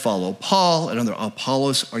says, I follow Paul, and another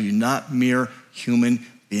Apollos, are you not mere human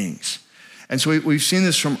beings? And so we've seen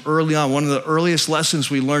this from early on. One of the earliest lessons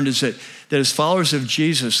we learned is that as followers of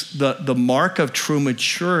Jesus, the mark of true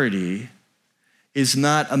maturity is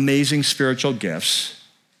not amazing spiritual gifts.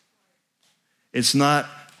 It's not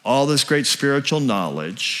all this great spiritual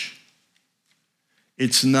knowledge.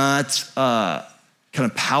 It's not kind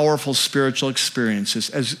of powerful spiritual experiences,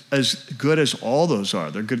 as good as all those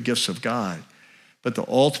are. They're good gifts of God. But the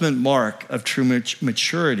ultimate mark of true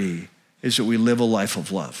maturity is that we live a life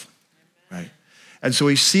of love, right? And so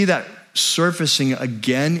we see that surfacing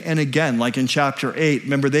again and again, like in chapter 8.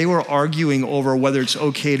 Remember, they were arguing over whether it's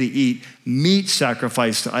okay to eat meat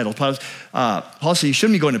sacrificed to idols. Paul said, you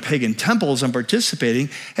shouldn't be going to pagan temples and participating.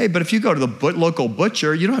 Hey, but if you go to the local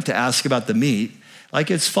butcher, you don't have to ask about the meat.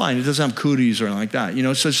 Like, it's fine. It doesn't have cooties or anything like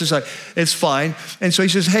that, So it's just like, it's fine. And so he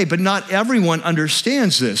says, hey, but not everyone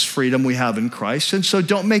understands this freedom we have in Christ. And so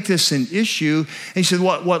don't make this an issue. And he said,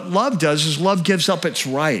 what love does is love gives up its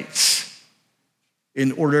rights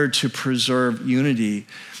in order to preserve unity.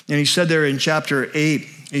 And he said there in chapter 8,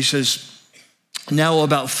 he says, now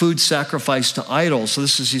about food sacrificed to idols. So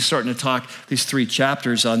he's starting to talk these 3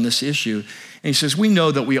 chapters on this issue. And he says, we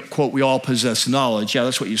know that we, quote, we all possess knowledge. Yeah,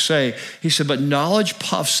 that's what you say. He said, but knowledge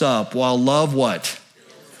puffs up while love what?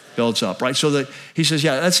 Builds up, right? So he says,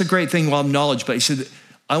 yeah, that's a great thing while knowledge, but he said,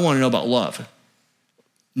 I want to know about love.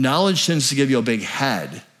 Knowledge tends to give you a big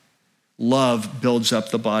head. Love builds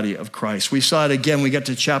up the body of Christ. We saw it again. We get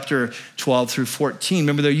to chapter 12 through 14.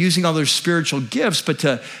 Remember, they're using all their spiritual gifts, but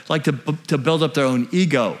to build up their own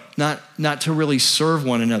ego, not to really serve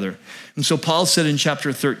one another. And so Paul said in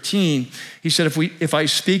chapter 13, he said, if I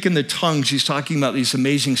speak in the tongues, he's talking about these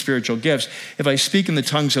amazing spiritual gifts. If I speak in the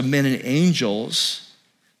tongues of men and angels,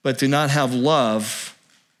 but do not have love,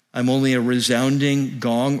 I'm only a resounding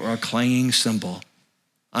gong or a clanging cymbal.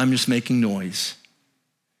 I'm just making noise.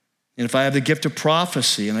 And if I have the gift of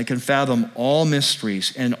prophecy and I can fathom all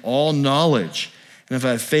mysteries and all knowledge, and if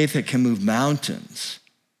I have faith that can move mountains,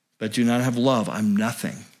 but do not have love, I'm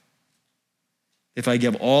nothing. If I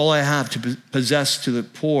give all I have to possess to the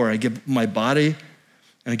poor, I give my body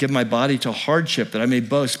to hardship that I may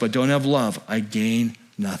boast, but don't have love, I gain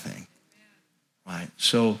nothing. Right?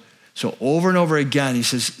 So over and over again, he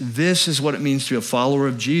says, this is what it means to be a follower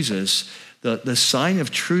of Jesus. The sign of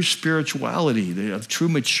true spirituality, of true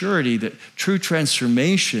maturity, that true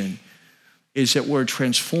transformation is that we're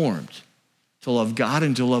transformed to love God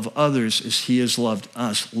and to love others as he has loved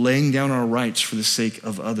us, laying down our rights for the sake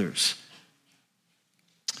of others.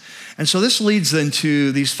 And so this leads then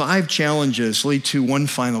to these 5 challenges, lead to one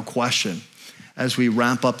final question as we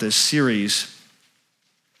wrap up this series.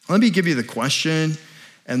 Let me give you the question,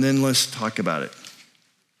 and then let's talk about it.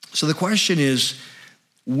 So the question is,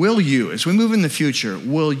 will you, as we move in the future,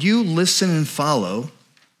 will you listen and follow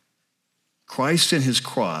Christ and his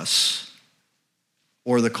cross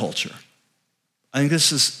or the culture? I think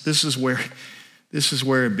this is where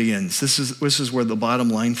it begins. This is where the bottom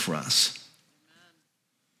line for us.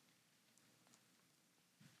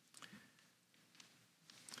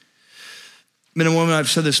 Men and women, I've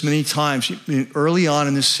said this many times. Early on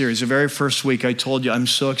in this series, the very first week, I told you I'm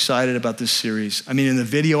so excited about this series. I mean, in the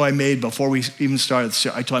video I made before we even started the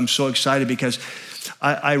series, I told you I'm so excited because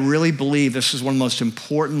I really believe this is one of the most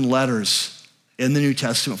important letters in the New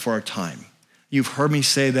Testament for our time. You've heard me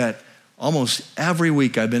say that almost every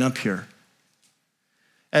week I've been up here.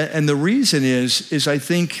 And the reason is I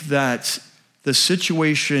think that the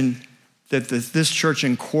situation that this church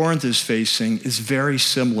in Corinth is facing is very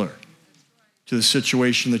similar to the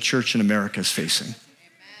situation the church in America is facing.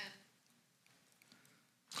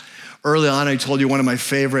 Amen. Early on, I told you one of my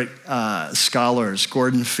favorite scholars,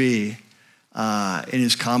 Gordon Fee, in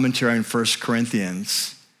his commentary on 1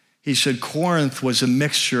 Corinthians, he said Corinth was a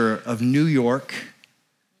mixture of New York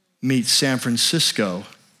meets San Francisco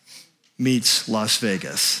meets Las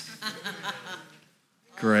Vegas.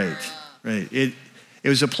 Great, right? It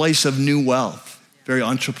was a place of new wealth, very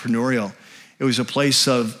entrepreneurial. It was a place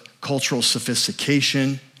of cultural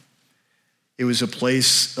sophistication. It was a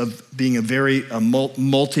place of being a very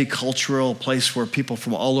multicultural place where people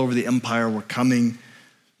from all over the empire were coming,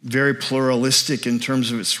 very pluralistic in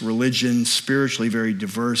terms of its religion, spiritually very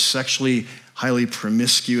diverse, sexually highly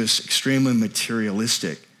promiscuous, extremely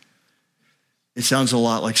materialistic. It sounds a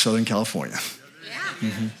lot like Southern California. Yeah.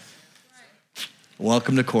 Mm-hmm.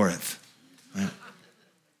 Welcome to Corinth.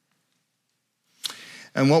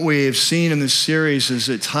 And what we have seen in this series is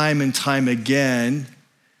that time and time again,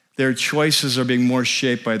 their choices are being more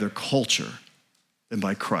shaped by their culture than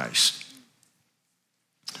by Christ.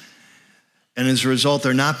 And as a result,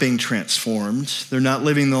 they're not being transformed. They're not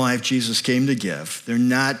living the life Jesus came to give. They're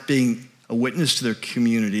not being a witness to their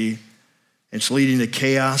community. It's leading to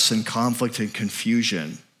chaos and conflict and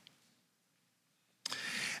confusion.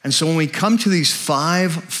 And so when we come to these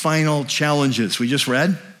 5 final challenges we just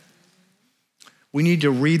read, we need to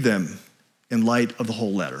read them in light of the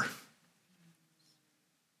whole letter.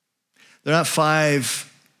 They're not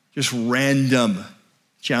 5 just random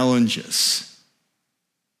challenges.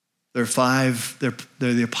 They're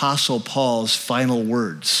the Apostle Paul's final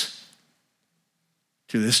words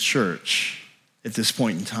to this church at this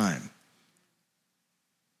point in time.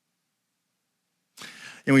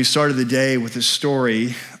 And we started the day with a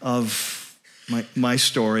story of my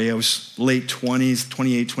story. I was late 20s,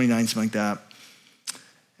 28, 29, something like that.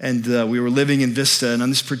 And we were living in Vista, and on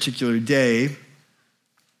this particular day,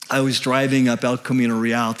 I was driving up El Camino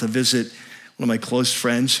Real to visit one of my close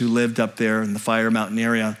friends who lived up there in the Fire Mountain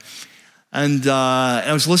area. And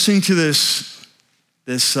I was listening to this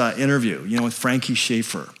interview, with Frankie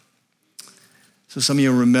Schaeffer. So some of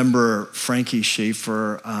you remember Frankie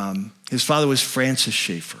Schaeffer. His father was Francis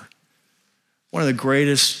Schaeffer, one of the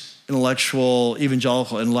greatest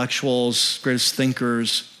evangelical intellectuals, greatest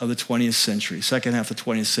thinkers of the 20th century, second half of the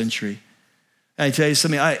 20th century. And I tell you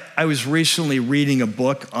something, I was recently reading a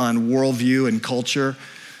book on worldview and culture,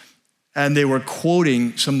 and they were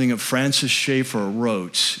quoting something that Francis Schaeffer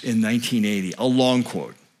wrote in 1980, a long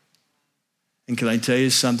quote. And can I tell you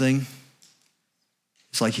something?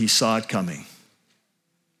 It's like he saw it coming.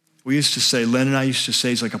 We used to say, Len and I used to say,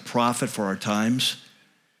 he's like a prophet for our times.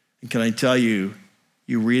 And can I tell you,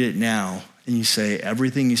 you read it now and you say,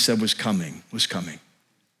 everything he said was coming.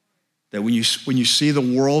 That when you see the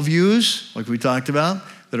worldviews, like we talked about,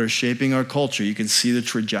 that are shaping our culture, you can see the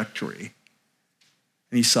trajectory.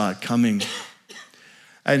 And he saw it coming.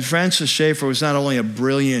 And Francis Schaeffer was not only a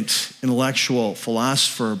brilliant intellectual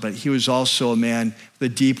philosopher, but he was also a man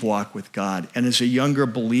with a deep walk with God. And as a younger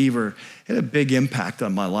believer, it had a big impact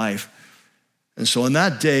on my life. And so on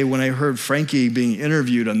that day, when I heard Frankie being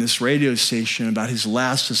interviewed on this radio station about his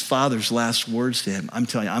father's last words to him, I'm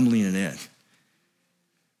telling you, I'm leaning in.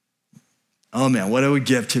 Oh man, what I would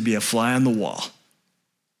give to be a fly on the wall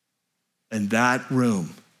in that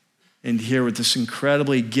room and hear with this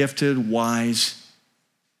incredibly gifted, wise,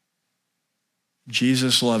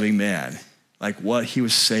 Jesus-loving man, like what he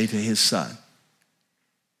would say to his son.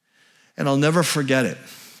 And I'll never forget it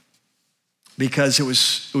because it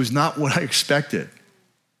was not what I expected.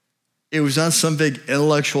 It was not some big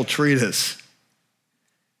intellectual treatise.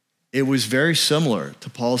 It was very similar to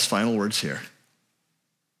Paul's final words here.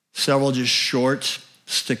 Several just short,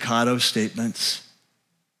 staccato statements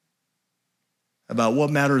about what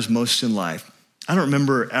matters most in life. I don't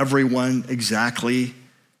remember every one exactly,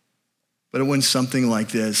 but it went something like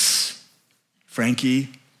this. Frankie,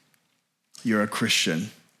 you're a Christian.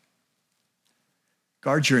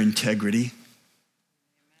 Guard your integrity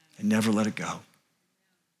and never let it go.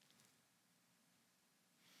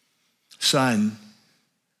 Son,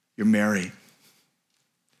 you're married.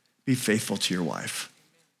 Be faithful to your wife.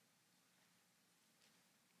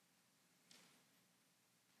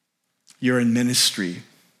 You're in ministry.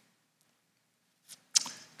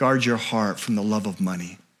 Guard your heart from the love of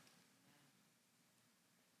money.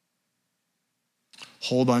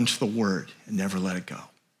 Hold on to the word and never let it go.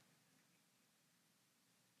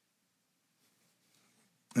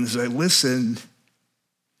 And as I listened,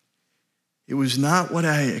 it was not what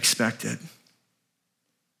I expected.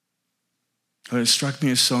 But it struck me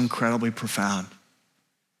as so incredibly profound.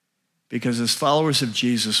 Because as followers of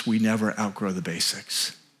Jesus, we never outgrow the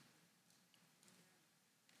basics.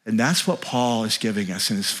 And that's what Paul is giving us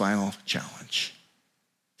in his final challenge.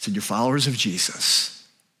 He said, you're followers of Jesus.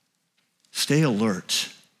 Stay alert.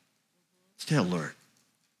 Stay alert.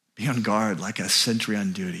 Be on guard like a sentry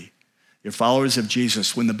on duty. You're followers of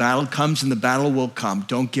Jesus. When the battle comes, and the battle will come,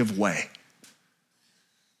 don't give way.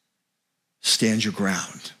 Stand your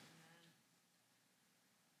ground.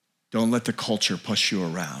 Don't let the culture push you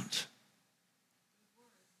around.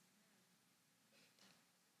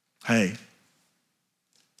 Hey,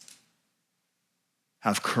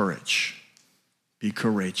 have courage. Be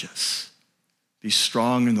courageous. Be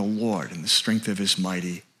strong in the Lord and the strength of his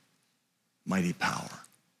mighty, mighty power.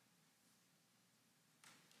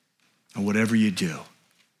 And whatever you do,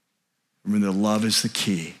 remember that love is the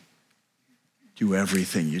key. Do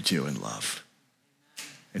everything you do in love.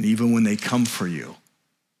 And even when they come for you,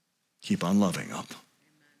 keep on loving them.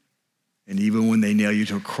 And even when they nail you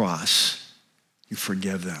to a cross, you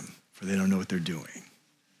forgive them, for they don't know what they're doing.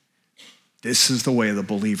 This is the way of the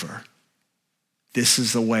believer. This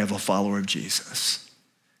is the way of a follower of Jesus.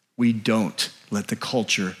 We don't let the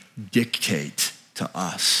culture dictate to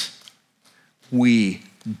us. We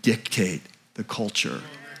dictate the culture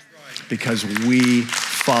because we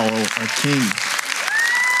follow a king.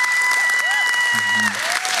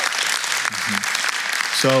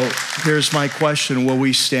 So here's my question. Will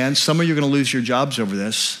we stand? Some of you are going to lose your jobs over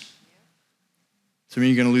this. Some of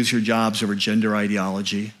you are going to lose your jobs over gender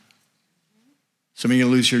ideology. Some of you are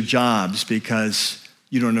going to lose your jobs because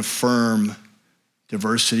you don't affirm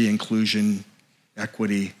diversity, inclusion,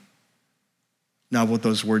 equity. Not what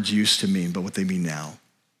those words used to mean, but what they mean now.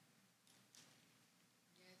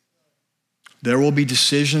 There will be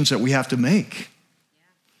decisions that we have to make.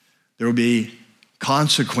 There will be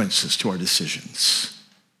consequences to our decisions.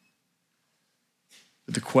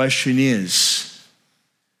 But the question is,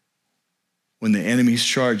 when the enemy's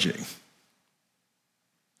charging,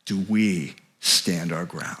 do we stand our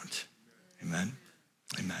ground? Amen?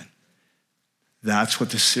 Amen. That's what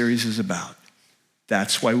this series is about.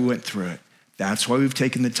 That's why we went through it. That's why we've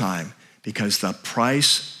taken the time, because the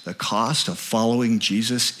price, the cost of following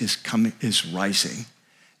Jesus is rising.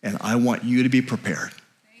 And I want you to be prepared.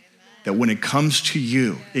 That when it comes to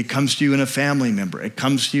you in a family member, it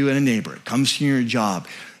comes to you in a neighbor, it comes to you in your job,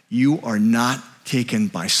 you are not taken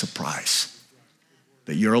by surprise.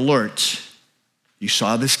 That you're alert. You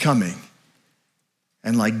saw this coming.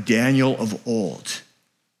 And like Daniel of old,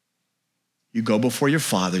 you go before your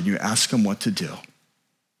father and you ask him what to do.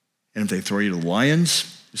 And if they throw you to the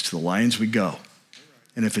lions, it's to the lions we go.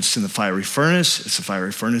 And if it's in the fiery furnace, it's the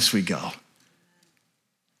fiery furnace we go.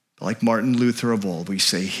 Like Martin Luther of old, we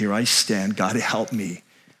say, here I stand, God help me.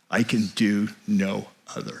 I can do no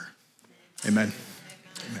other. Amen.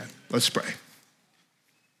 Amen. Let's pray.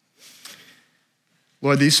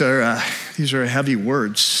 Lord, these are heavy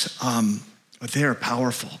words, but they are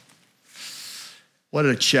powerful. What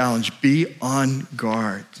a challenge. Be on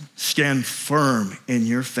guard. Stand firm in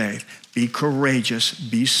your faith. Be courageous,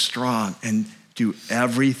 be strong, and do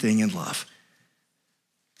everything in love.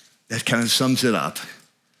 That kind of sums it up.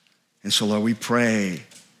 And so, Lord, we pray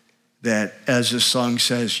that, as the song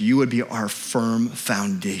says, you would be our firm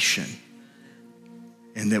foundation,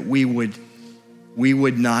 and that we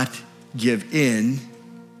would not give in,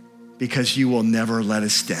 because you will never let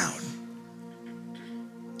us down.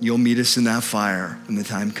 You'll meet us in that fire when the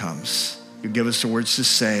time comes. You'll give us the words to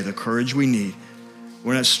say, the courage we need.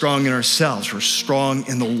 We're not strong in ourselves. We're strong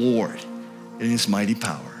in the Lord, in his mighty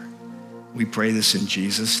power. We pray this in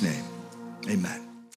Jesus' name. Amen.